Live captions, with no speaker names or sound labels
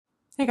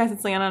Hey guys,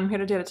 it's Leanna. I'm here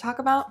today to talk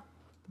about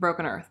The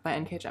Broken Earth by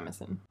N.K.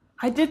 Jemisin.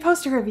 I did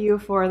post a review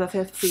for the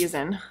 5th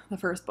season, the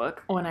first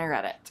book, when I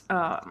read it.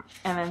 And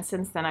then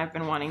since then I've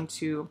been wanting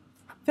to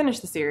finish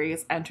the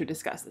series and to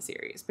discuss the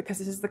series, because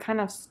this is the kind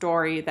of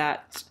story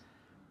that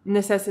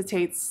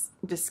necessitates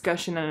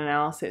discussion and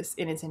analysis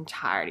in its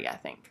entirety, I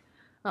think.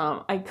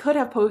 I could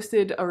have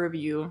posted a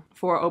review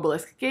for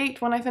Obelisk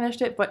Gate when I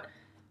finished it, but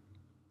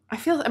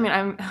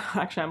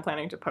I'm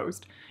planning to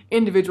post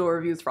individual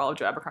reviews for all of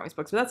Joe Abercrombie's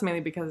books, but that's mainly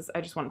because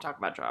I just want to talk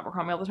about Joe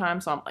Abercrombie all the time,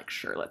 so I'm like,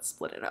 sure, let's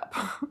split it up.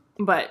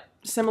 But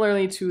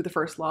similarly to The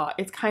First Law,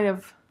 it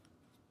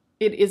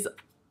is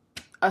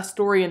a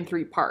story in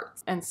 3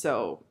 parts, and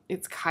so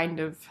it's kind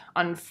of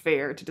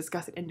unfair to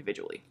discuss it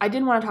individually. I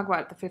didn't want to talk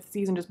about the 5th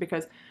season just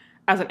because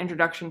as an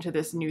introduction to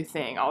this new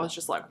thing, I was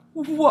just like,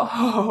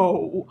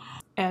 whoa!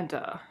 And,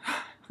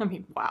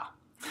 wow.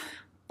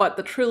 But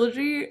the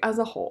trilogy as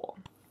a whole,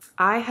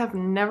 I have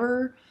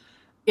never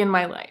in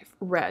my life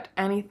read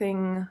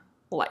anything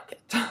like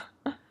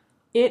it.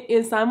 It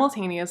is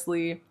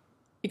simultaneously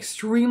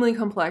extremely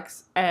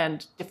complex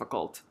and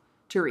difficult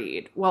to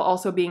read, while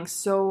also being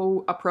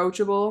so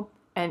approachable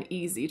and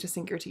easy to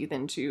sink your teeth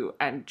into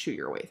and chew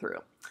your way through.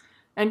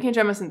 N.K.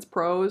 Jemisin's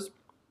prose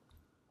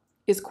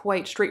is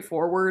quite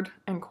straightforward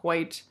and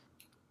quite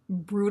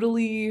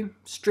brutally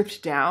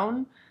stripped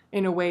down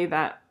in a way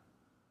that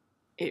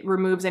it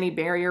removes any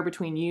barrier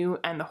between you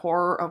and the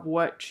horror of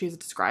what she's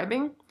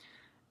describing,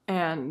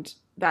 and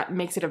that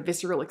makes it a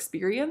visceral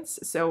experience,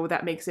 so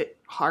that makes it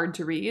hard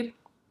to read.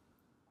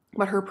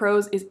 But her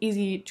prose is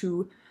easy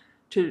to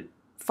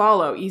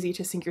follow, easy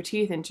to sink your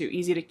teeth into,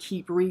 easy to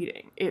keep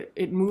reading.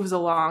 It moves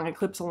along, it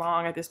clips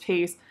along at this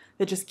pace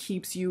that just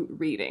keeps you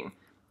reading.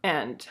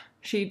 And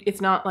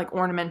it's not like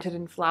ornamented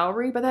and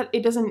flowery, but that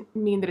it doesn't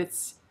mean that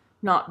it's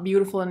not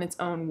beautiful in its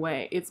own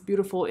way. It's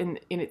beautiful in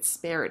its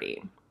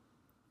sparity.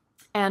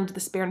 And the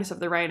spareness of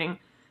the writing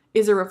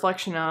is a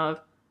reflection of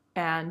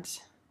and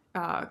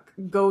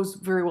goes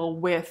very well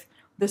with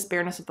the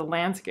spareness of the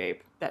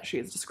landscape that she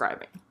is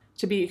describing.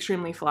 To be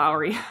extremely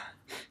flowery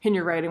in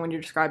your writing when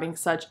you're describing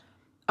such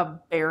a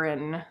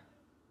barren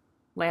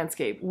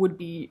landscape would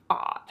be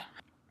odd.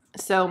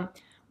 So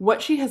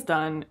what she has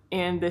done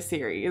in this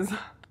series,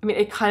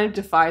 it kind of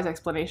defies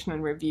explanation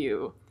and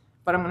review,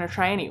 but I'm going to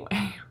try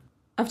anyway.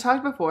 I've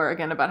talked before,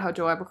 again, about how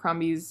Joe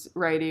Abercrombie's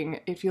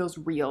writing, it feels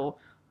real,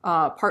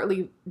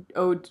 partly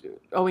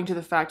owing to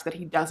the fact that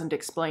he doesn't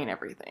explain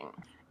everything.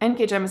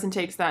 N.K. Jemisin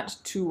takes that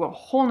to a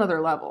whole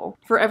nother level.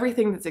 For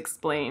everything that's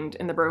explained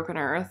in The Broken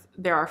Earth,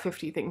 there are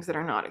 50 things that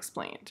are not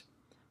explained.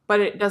 But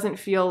it doesn't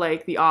feel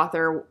like the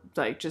author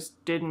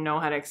just didn't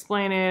know how to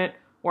explain it,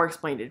 or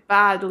explained it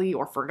badly,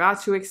 or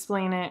forgot to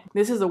explain it.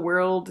 This is a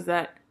world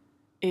that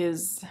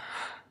is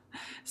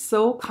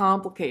so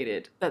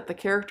complicated that the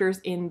characters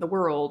in the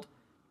world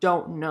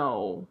don't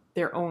know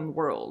their own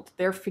world.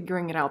 They're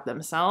figuring it out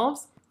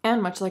themselves.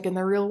 And much like in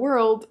the real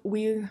world,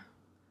 we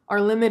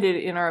are limited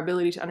in our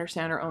ability to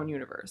understand our own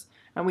universe.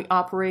 And we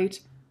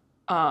operate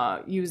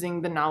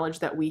using the knowledge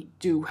that we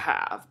do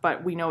have,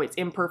 but we know it's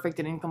imperfect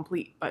and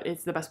incomplete, but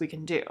it's the best we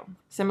can do.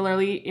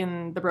 Similarly,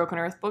 in the Broken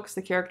Earth books,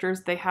 the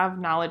characters, they have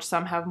knowledge.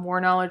 Some have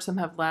more knowledge, some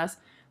have less.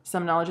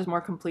 Some knowledge is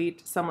more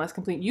complete, some less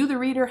complete. You, the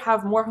reader,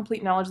 have more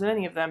complete knowledge than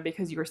any of them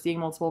because you are seeing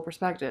multiple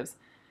perspectives.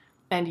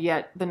 And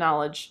yet the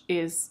knowledge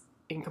is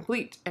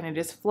incomplete, and it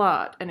is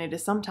flawed, and it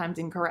is sometimes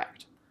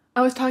incorrect. I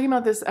was talking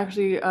about this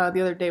actually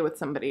the other day with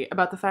somebody,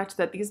 about the fact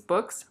that these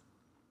books,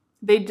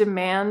 they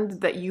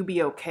demand that you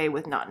be okay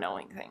with not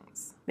knowing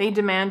things. They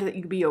demand that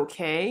you be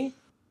okay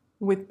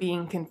with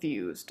being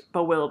confused,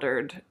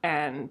 bewildered,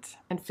 and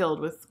filled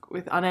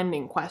with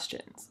unending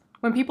questions.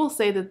 When people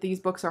say that these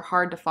books are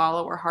hard to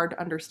follow or hard to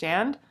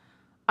understand,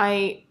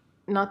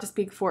 not to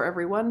speak for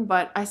everyone,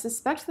 but I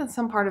suspect that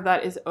some part of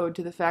that is owed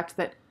to the fact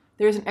that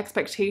there's an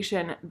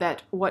expectation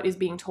that what is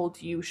being told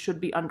to you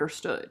should be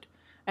understood.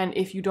 And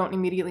if you don't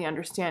immediately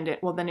understand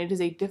it, well, then it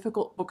is a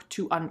difficult book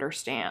to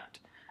understand,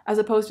 as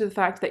opposed to the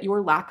fact that your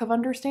lack of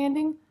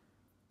understanding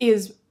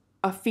is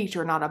a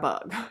feature, not a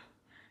bug.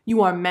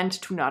 You are meant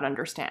to not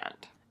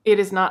understand. It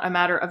is not a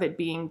matter of it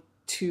being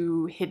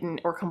too hidden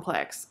or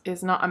complex.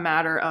 It's not a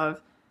matter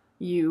of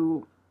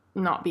you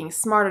not being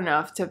smart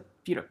enough to,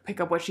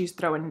 pick up what she's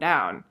throwing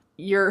down.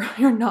 You're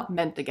not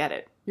meant to get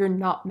it. You're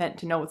not meant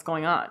to know what's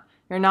going on.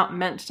 You're not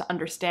meant to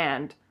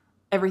understand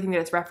everything that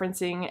it's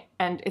referencing,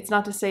 and it's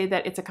not to say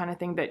that it's a kind of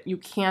thing that you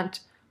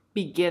can't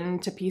begin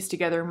to piece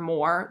together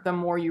more the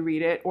more you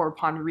read it, or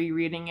upon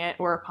rereading it,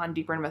 or upon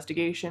deeper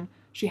investigation.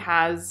 She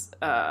has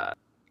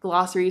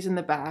glossaries in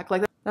the back.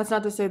 That's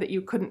not to say that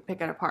you couldn't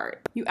pick it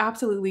apart. You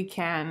absolutely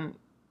can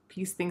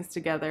piece things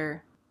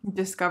together,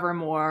 discover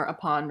more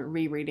upon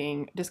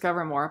rereading,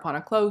 discover more upon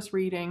a close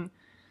reading.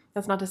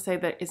 That's not to say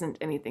there isn't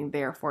anything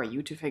there for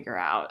you to figure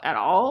out at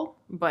all,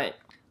 but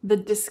the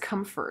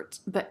discomfort,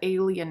 the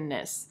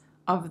alienness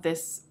of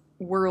this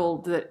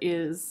world that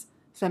is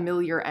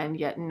familiar and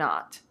yet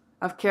not,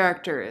 of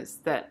characters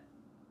that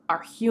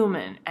are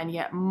human and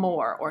yet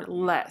more or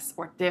less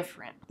or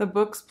different. The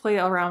books play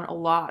around a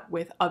lot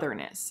with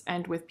otherness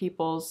and with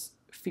people's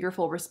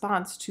fearful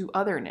response to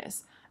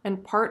otherness.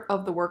 And part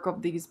of the work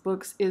of these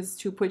books is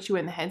to put you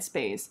in the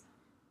headspace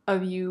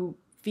of you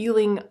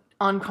feeling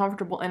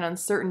uncomfortable and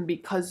uncertain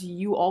because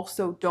you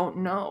also don't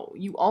know.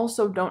 You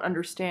also don't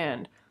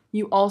understand.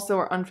 You also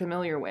are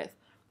unfamiliar with.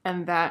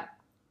 And that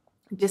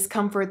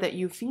discomfort that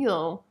you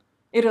feel,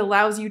 it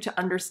allows you to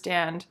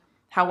understand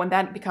how when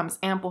that becomes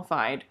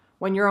amplified,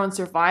 when your own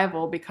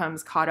survival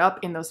becomes caught up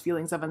in those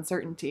feelings of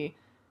uncertainty,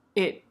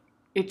 it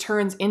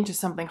turns into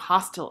something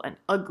hostile and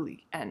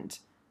ugly and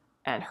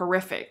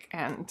horrific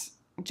and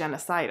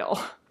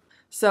genocidal.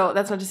 So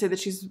that's not to say that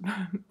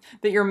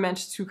that you're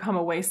meant to come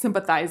away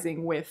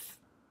sympathizing with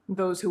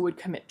those who would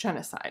commit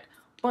genocide.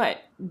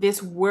 But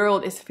this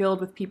world is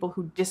filled with people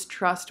who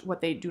distrust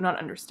what they do not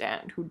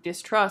understand, who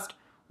distrust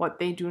what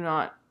they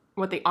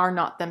are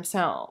not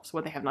themselves,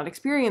 what they have not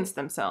experienced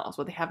themselves,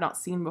 what they have not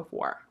seen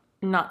before.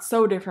 Not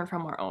so different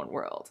from our own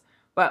world.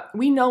 But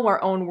we know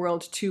our own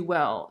world too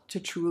well to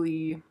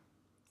truly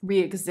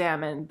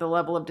re-examine the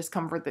level of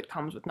discomfort that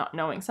comes with not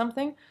knowing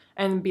something.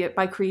 And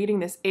by creating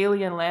this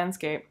alien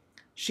landscape,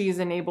 she's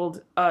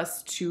enabled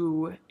us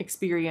to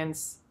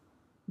experience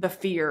the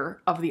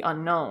fear of the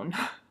unknown.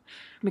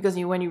 Because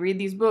when you read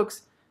these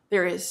books,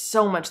 there is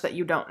so much that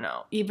you don't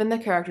know. Even the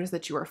characters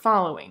that you are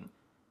following,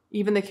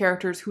 even the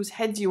characters whose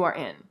heads you are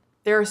in,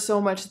 there is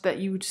so much that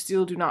you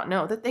still do not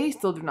know, that they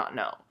still do not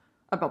know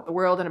about the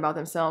world and about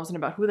themselves and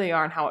about who they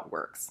are and how it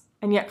works.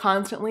 And yet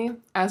constantly,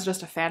 as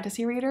just a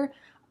fantasy reader,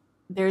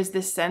 there's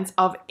this sense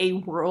of a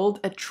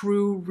world, a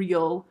true,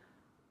 real,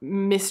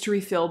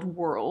 mystery-filled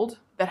world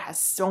that has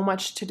so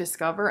much to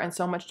discover and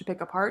so much to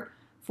pick apart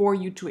for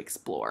you to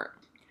explore.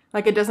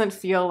 Like, it doesn't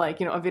feel like,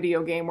 a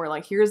video game where,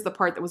 like, here's the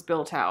part that was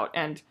built out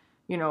and,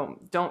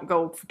 don't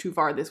go too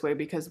far this way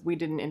because we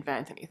didn't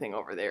invent anything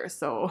over there,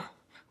 so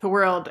the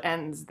world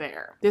ends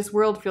there. This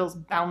world feels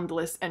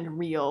boundless and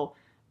real,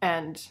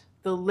 and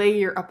the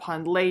layer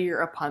upon layer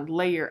upon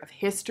layer of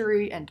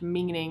history and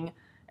meaning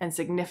and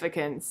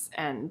significance,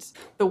 and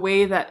the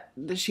way that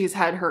she's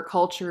had her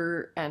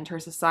culture and her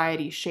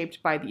society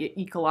shaped by the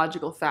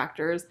ecological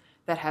factors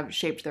that have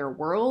shaped their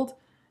world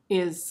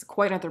is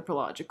quite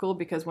anthropological,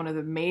 because one of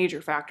the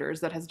major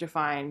factors that has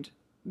defined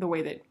the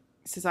way that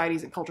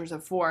societies and cultures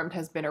have formed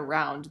has been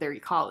around their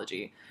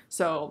ecology.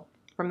 So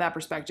from that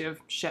perspective,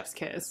 chef's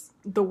kiss.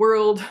 The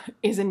world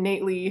is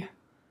innately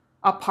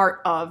a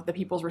part of the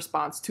people's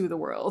response to the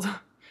world.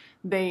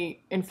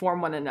 They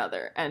inform one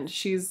another, and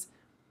she's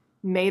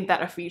made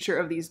that a feature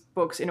of these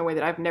books in a way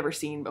that I've never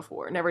seen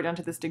before, never done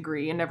to this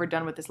degree, and never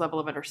done with this level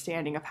of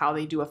understanding of how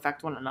they do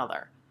affect one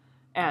another.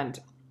 And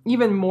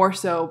even more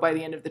so by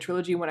the end of the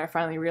trilogy, when I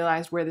finally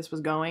realized where this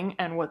was going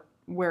and what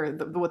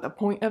the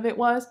point of it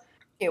was,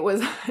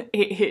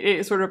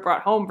 it sort of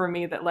brought home for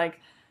me that,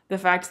 like, the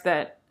fact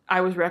that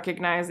I was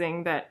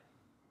recognizing that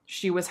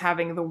she was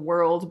having the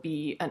world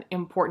be an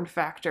important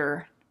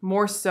factor,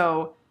 more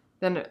so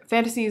than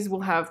fantasies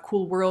will have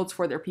cool worlds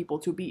for their people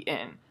to be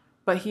in.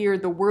 But here,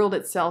 the world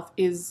itself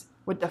is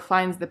what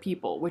defines the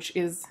people, which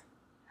is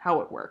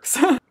how it works.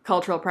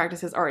 Cultural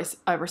practices are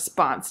a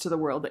response to the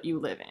world that you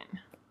live in.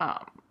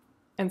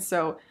 And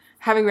so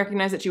having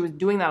recognized that she was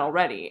doing that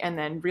already, and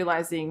then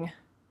realizing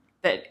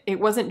that it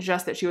wasn't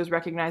just that she was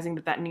recognizing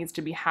that that needs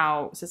to be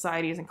how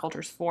societies and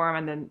cultures form,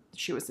 and then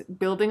she was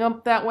building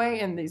up that way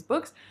in these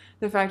books,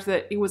 the fact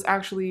that it was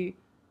actually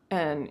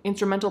an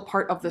instrumental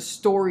part of the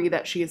story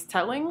that she is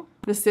telling,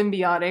 the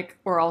symbiotic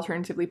or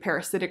alternatively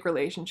parasitic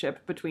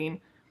relationship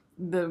between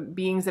the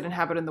beings that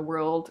inhabit in the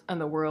world and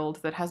the world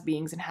that has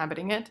beings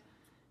inhabiting it,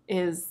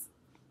 is,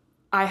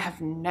 I have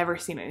never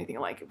seen anything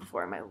like it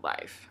before in my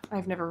life.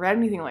 I've never read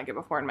anything like it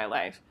before in my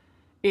life.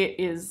 It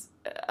is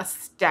a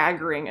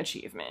staggering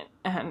achievement,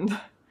 and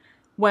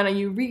when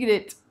you read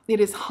it, it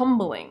is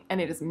humbling,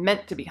 and it is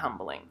meant to be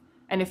humbling.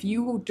 And if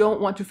you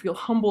don't want to feel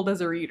humbled as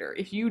a reader,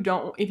 if you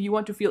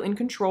want to feel in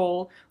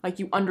control, like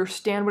you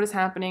understand what is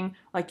happening,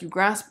 like you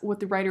grasp what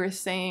the writer is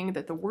saying,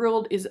 that the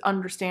world is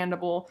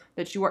understandable,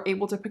 that you are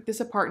able to pick this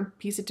apart and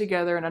piece it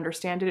together and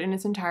understand it in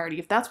its entirety,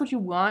 if that's what you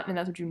want and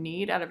that's what you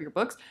need out of your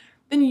books,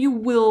 then you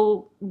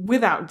will,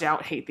 without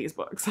doubt, hate these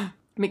books.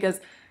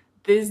 Because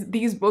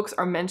these books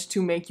are meant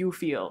to make you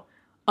feel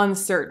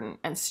uncertain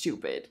and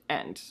stupid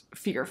and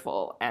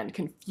fearful and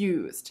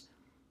confused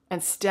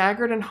and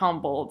staggered and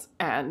humbled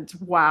and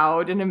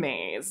wowed and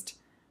amazed.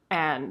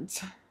 And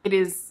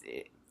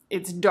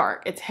it's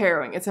dark, it's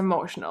harrowing, it's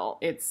emotional,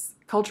 it's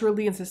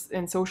culturally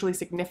and socially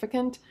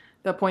significant,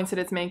 the points that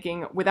it's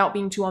making, without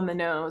being too on the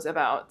nose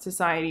about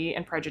society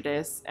and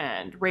prejudice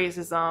and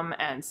racism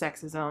and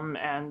sexism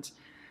and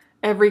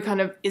every kind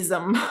of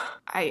ism.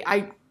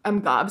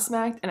 I'm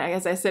gobsmacked, and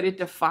as I said, it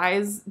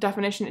defies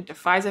definition, it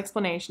defies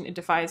explanation, it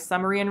defies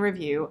summary and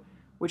review,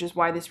 which is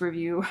why this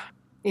review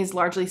is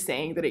largely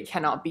saying that it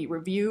cannot be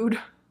reviewed.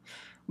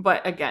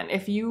 But again,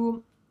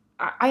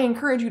 I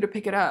encourage you to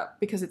pick it up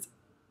because it's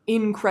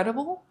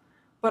incredible,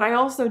 but I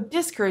also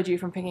discourage you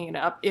from picking it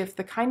up if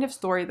the kind of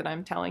story that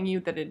I'm telling you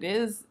that it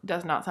is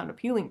does not sound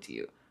appealing to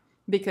you,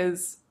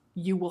 because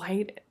you will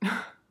hate it.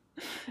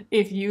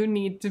 If you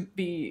need to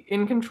be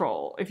in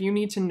control, if you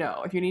need to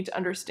know, if you need to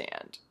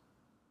understand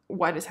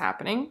what is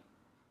happening,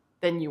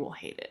 then you will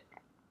hate it.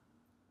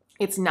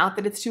 It's not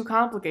that it's too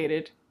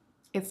complicated.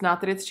 It's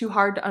not that it's too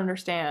hard to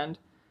understand.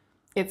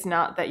 It's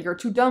not that you're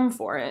too dumb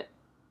for it.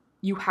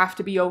 You have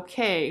to be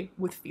okay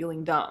with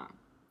feeling dumb.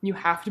 You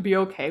have to be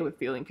okay with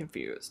feeling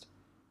confused.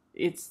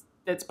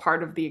 That's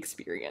part of the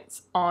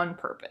experience on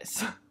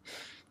purpose.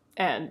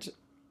 And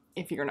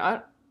if you're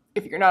not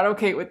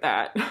okay with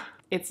that,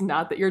 it's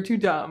not that you're too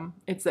dumb.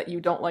 It's that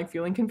you don't like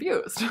feeling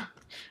confused.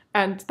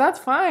 And that's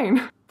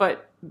fine.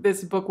 But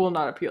this book will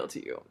not appeal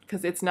to you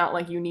because it's not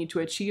like you need to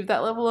achieve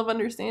that level of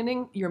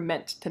understanding. You're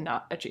meant to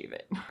not achieve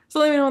it. So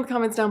let me know in the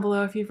comments down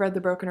below if you've read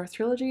the Broken Earth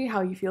trilogy,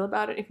 how you feel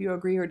about it, if you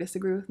agree or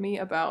disagree with me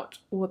about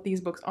what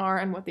these books are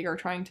and what they are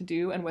trying to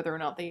do and whether or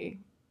not they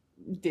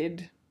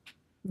did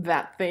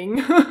that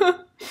thing.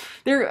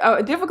 They're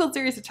a difficult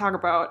series to talk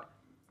about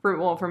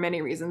for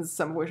many reasons,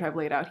 some of which I've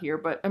laid out here.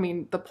 But I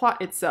mean, the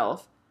plot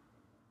itself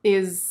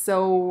is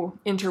so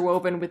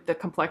interwoven with the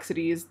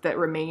complexities that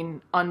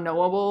remain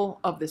unknowable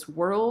of this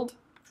world.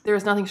 There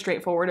is nothing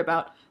straightforward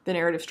about the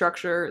narrative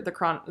structure,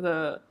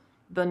 the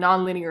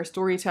non-linear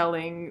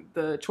storytelling,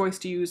 the choice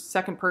to use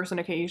second person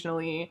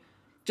occasionally.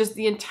 Just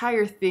the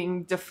entire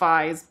thing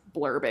defies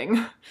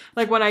blurbing.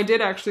 Like when I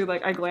did actually,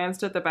 like, I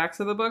glanced at the backs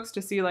of the books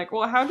to see, like,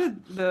 well, how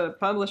did the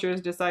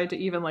publishers decide to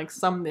even, like,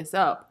 sum this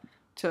up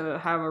to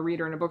have a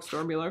reader in a bookstore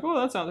and be like, oh,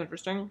 that sounds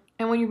interesting.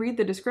 And when you read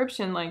the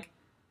description, like,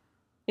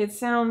 it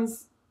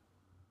sounds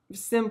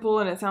simple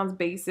and it sounds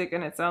basic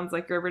and it sounds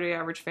like your everyday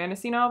average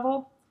fantasy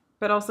novel.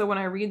 But also when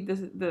I read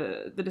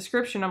the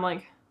description, I'm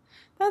like,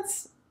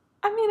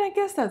 I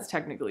guess that's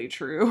technically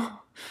true.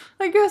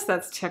 I guess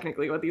that's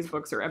technically what these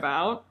books are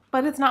about.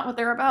 But it's not what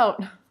they're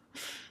about.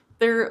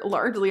 They're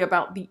largely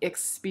about the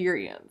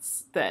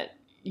experience that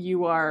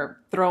you are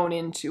thrown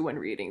into when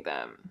reading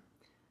them.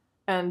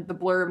 And the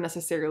blurb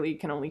necessarily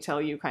can only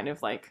tell you kind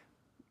of like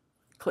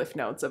cliff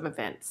notes of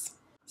events.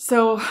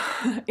 So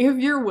if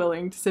you're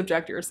willing to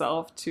subject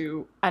yourself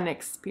to an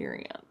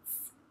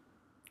experience,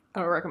 I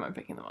would recommend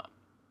picking them up.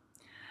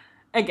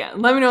 Again,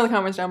 let me know in the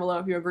comments down below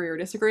if you agree or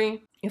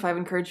disagree, if I've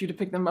encouraged you to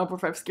pick them up or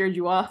if I've scared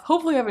you off.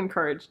 Hopefully I've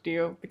encouraged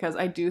you because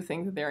I do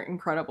think that they're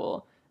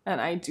incredible and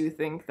I do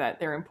think that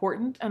they're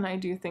important and I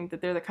do think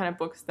that they're the kind of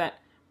books that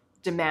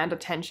demand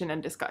attention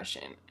and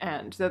discussion.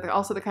 And they're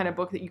also the kind of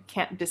book that you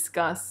can't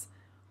discuss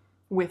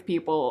with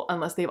people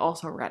unless they've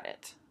also read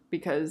it.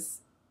 Because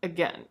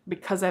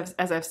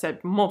as I've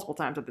said multiple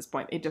times at this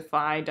point, they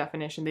defy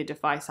definition, they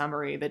defy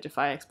summary, they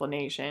defy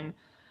explanation.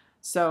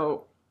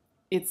 So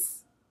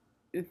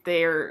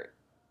they're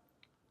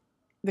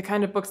the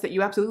kind of books that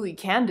you absolutely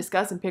can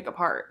discuss and pick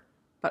apart,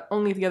 but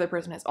only if the other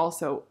person has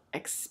also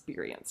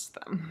experienced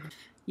them.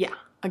 Yeah,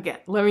 again,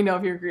 let me know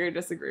if you agree or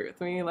disagree with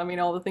me. Let me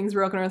know all the things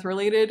Broken Earth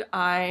related.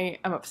 I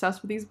am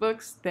obsessed with these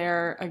books.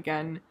 They're,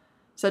 again,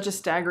 such a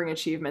staggering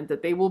achievement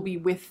that they will be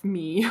with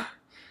me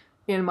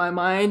in my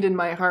mind, in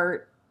my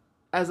heart,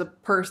 as a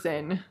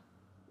person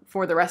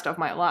for the rest of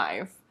my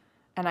life.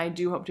 And I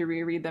do hope to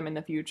reread them in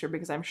the future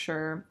because I'm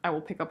sure I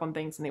will pick up on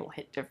things and they will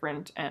hit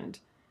different. And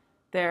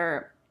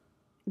they're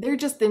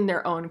just in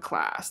their own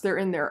class. They're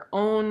in their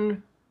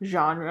own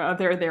genre.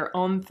 They're their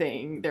own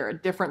thing. They're a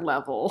different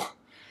level.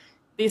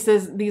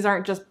 These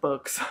aren't just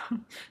books.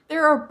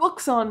 There are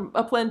books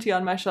aplenty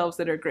on my shelves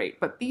that are great,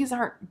 but these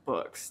aren't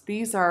books.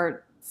 These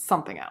are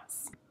something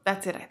else.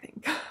 That's it, I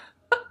think.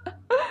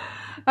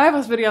 I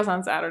post videos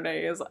on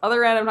Saturdays,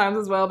 other random times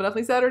as well, but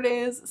definitely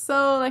Saturdays,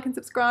 so like and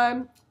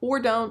subscribe, or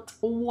don't,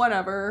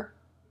 whatever.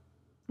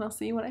 And I'll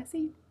see you when I see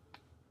you.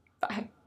 Bye.